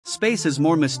Space is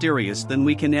more mysterious than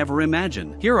we can ever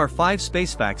imagine. Here are 5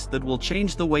 space facts that will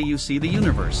change the way you see the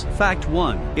universe. Fact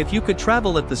 1. If you could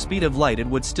travel at the speed of light, it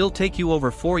would still take you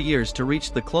over 4 years to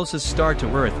reach the closest star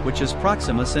to Earth, which is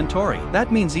Proxima Centauri.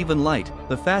 That means even light,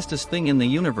 the fastest thing in the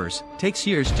universe, takes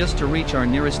years just to reach our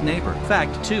nearest neighbor.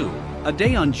 Fact 2. A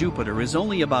day on Jupiter is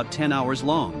only about 10 hours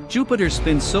long. Jupiter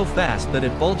spins so fast that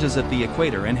it bulges at the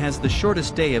equator and has the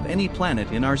shortest day of any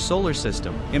planet in our solar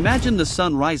system. Imagine the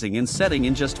sun rising and setting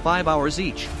in just 5 hours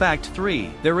each. Fact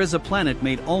 3. There is a planet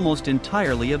made almost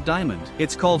entirely of diamond.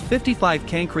 It's called 55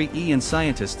 Cancri E, and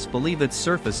scientists believe its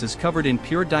surface is covered in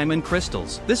pure diamond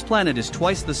crystals. This planet is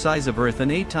twice the size of Earth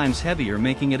and 8 times heavier,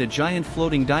 making it a giant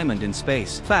floating diamond in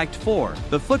space. Fact 4.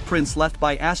 The footprints left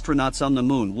by astronauts on the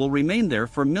moon will remain there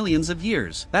for millions of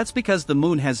years. That's because the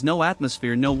moon has no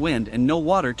atmosphere, no wind, and no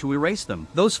water to erase them.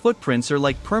 Those footprints are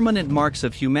like permanent marks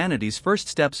of humanity's first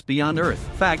steps beyond Earth.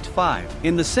 Fact 5.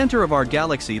 In the center of our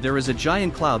galaxy there is a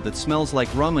giant cloud that smells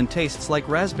like rum and tastes like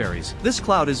raspberries. This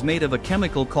cloud is made of a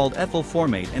chemical called ethyl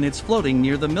formate, and it's floating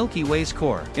near the Milky Way's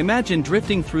core. Imagine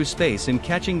drifting through space and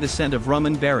catching the scent of rum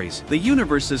and berries. The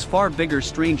universe is far bigger,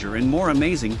 stranger, and more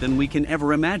amazing than we can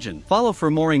ever imagine. Follow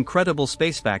for more incredible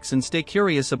space facts and stay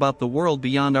curious about the world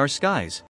beyond our skies.